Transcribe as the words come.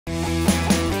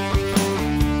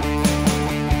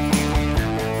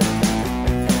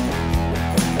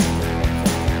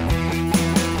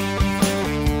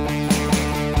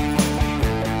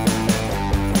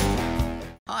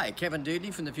Kevin Doodney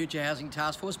from the Future Housing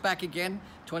Task Force, back again,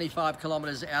 25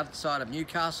 kilometres outside of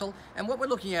Newcastle. And what we're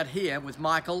looking at here with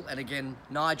Michael and again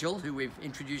Nigel, who we've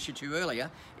introduced you to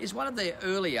earlier, is one of the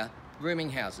earlier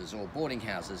rooming houses, or boarding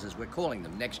houses as we're calling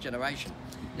them, next generation.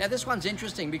 Now this one's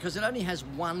interesting because it only has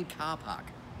one car park.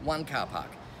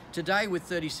 Today with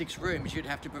 36 rooms, you'd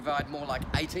have to provide more like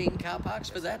 18 car parks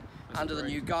for that under the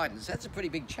new guidance. That's a pretty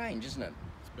big change, isn't it?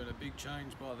 It's been a big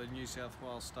change by the New South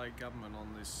Wales state government on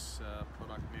this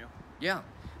product now. Yeah,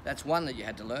 that's one that you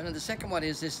had to learn. And the second one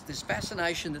is this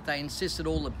fascination that they insisted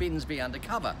all the bins be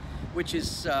undercover, which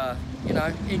is, you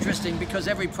know, interesting because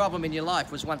every problem in your life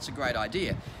was once a great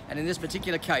idea. And in this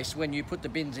particular case, when you put the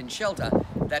bins in shelter,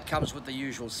 that comes with the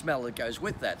usual smell that goes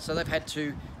with that. So they've had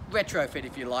to retrofit,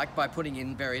 if you like, by putting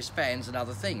in various fans and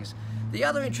other things. The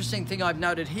other interesting thing I've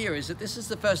noted here is that this is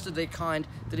the first of their kind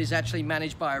that is actually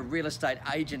managed by a real estate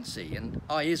agency, and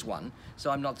I is one,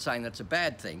 so I'm not saying that's a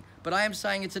bad thing, but I am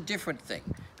saying it's a different thing,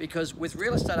 because with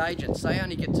real estate agents, they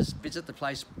only get to visit the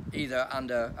place either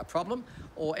under a problem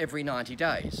or every 90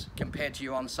 days, compared to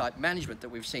your on-site management that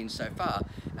we've seen so far.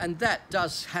 And that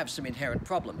does have some inherent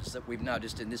problems that we've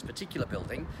noticed in this particular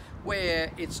building,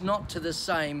 where it's not to the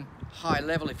same high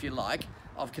level, if you like,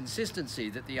 of consistency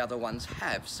that the other ones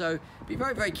have. So be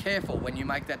very, very careful when you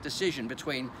make that decision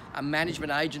between a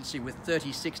management agency with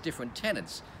 36 different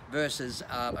tenants versus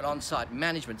an on-site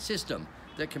management system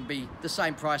that can be the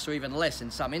same price or even less in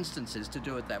some instances to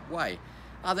do it that way.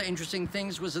 Other interesting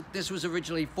things was that this was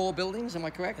originally 4 buildings, am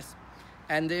I correct? Yes.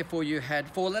 And therefore you had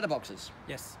 4 letterboxes.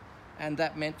 Yes. And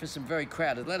that meant for some very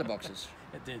crowded letterboxes.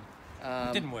 It did.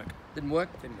 It didn't work. Didn't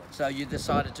work? Didn't work. So you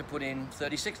decided to put in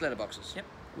 36 letterboxes. Yep.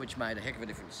 Which made a heck of a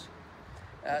difference.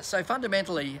 So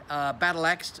fundamentally, battle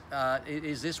axed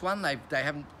is this one. They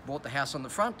haven't bought the house on the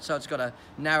front, so it's got a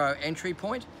narrow entry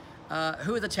point.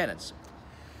 Who are the tenants?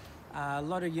 A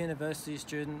lot of university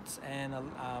students, and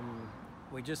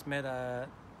we just met a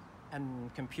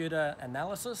computer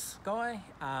analysis guy.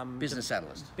 Business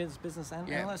analyst. Business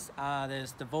analyst. Yeah.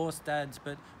 There's divorced dads,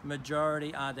 but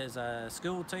majority, there's a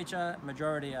school teacher,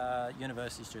 majority are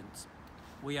university students.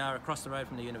 We are across the road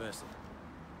from the university.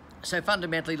 So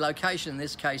fundamentally, location in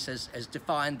this case has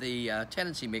defined the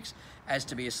tenancy mix as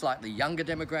to be a slightly younger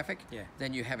demographic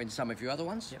than you have in some of your other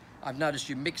ones. Yep. I've noticed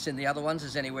you mix in the other ones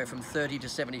as anywhere from 30 to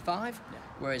 75,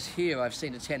 whereas here I've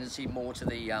seen a tendency more to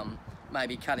the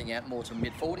maybe cutting out more to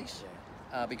mid-40s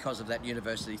because of that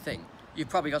university thing. You've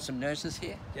probably got some nurses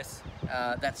here. Yes.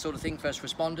 That sort of thing, first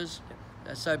responders. Yep.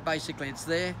 So basically it's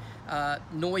there.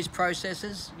 Noise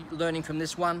processors, learning from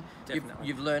this one. Definitely.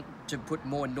 You've learned to put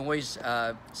more noise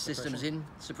systems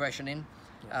suppression in.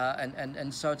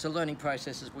 And so it's a learning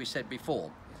process, as we said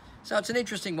before. So it's an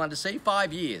interesting one to see,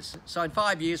 5 years. So in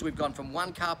 5 years, we've gone from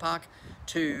 1 car park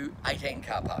to 18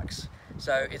 car parks.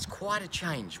 So it's quite a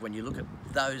change when you look at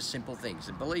those simple things.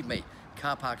 And believe me,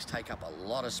 car parks take up a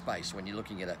lot of space when you're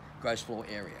looking at a gross floor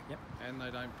area. Yep. And they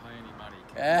don't pay any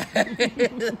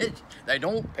money. They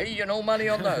don't pay you no money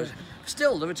on those.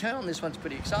 Still, the return on this one's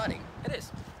pretty exciting. It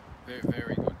is. Very,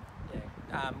 very good.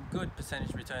 Yeah. Good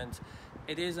percentage returns.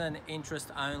 It is an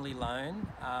interest-only loan,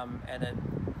 and it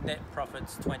net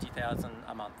profits $20,000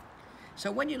 a month. So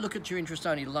when you look at your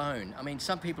interest-only loan, I mean,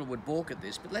 some people would balk at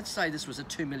this, but let's say this was a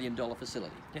 $2 million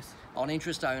facility. Yes. On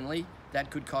interest only,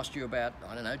 that could cost you about,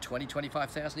 I don't know,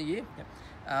 $25,000 a year.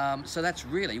 Yep. So that's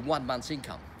really 1 month's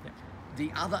income. Yep.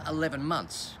 The other 11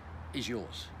 months is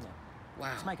yours. Yeah.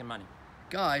 Wow. It's making money.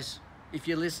 Guys, if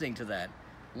you're listening to that,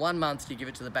 1 month you give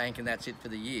it to the bank and that's it for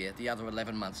the year. The other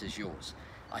 11 months is yours.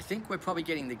 I think we're probably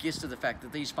getting the gist of the fact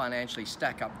that these financially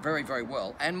stack up very, very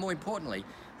well. And more importantly,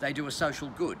 they do a social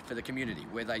good for the community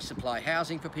where they supply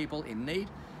housing for people in need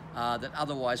that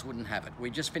otherwise wouldn't have it. We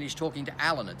just finished talking to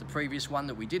Alan at the previous one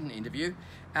that we didn't interview.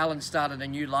 Alan started a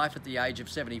new life at the age of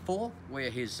 74, where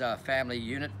his family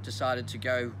unit decided to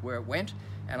go where it went.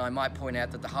 And I might point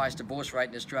out that the highest divorce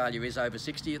rate in Australia is over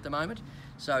 60 at the moment.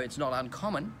 So it's not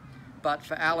uncommon. But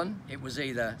for Alan, it was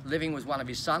either living with one of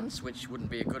his sons, which wouldn't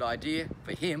be a good idea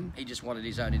for him. He just wanted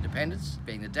his own independence,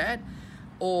 being the dad,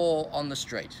 or on the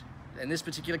street. In this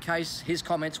particular case, his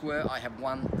comments were, I have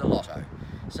won the lotto.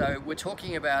 So we're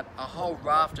talking about a whole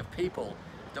raft of people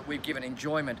that we've given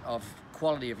enjoyment of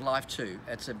quality of life to.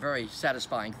 It's a very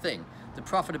satisfying thing. The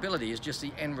profitability is just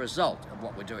the end result of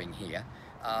what we're doing here.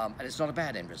 And it's not a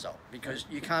bad end result because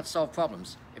you can't solve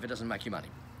problems if it doesn't make you money.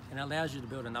 And it allows you to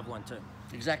build another one too.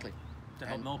 Exactly. To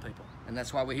help more people. And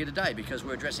that's why we're here today, because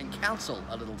we're addressing council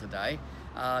a little today,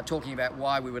 talking about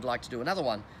why we would like to do another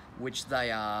one, which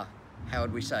they are, how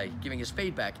would we say, giving us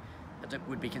feedback that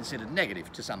would be considered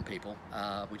negative to some people,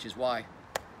 which is why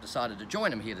decided to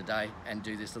join them here today and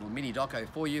do this little mini doco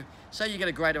for you so you get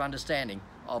a greater understanding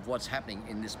of what's happening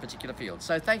in this particular field.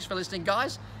 So thanks for listening,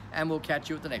 guys, and we'll catch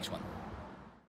you at the next one.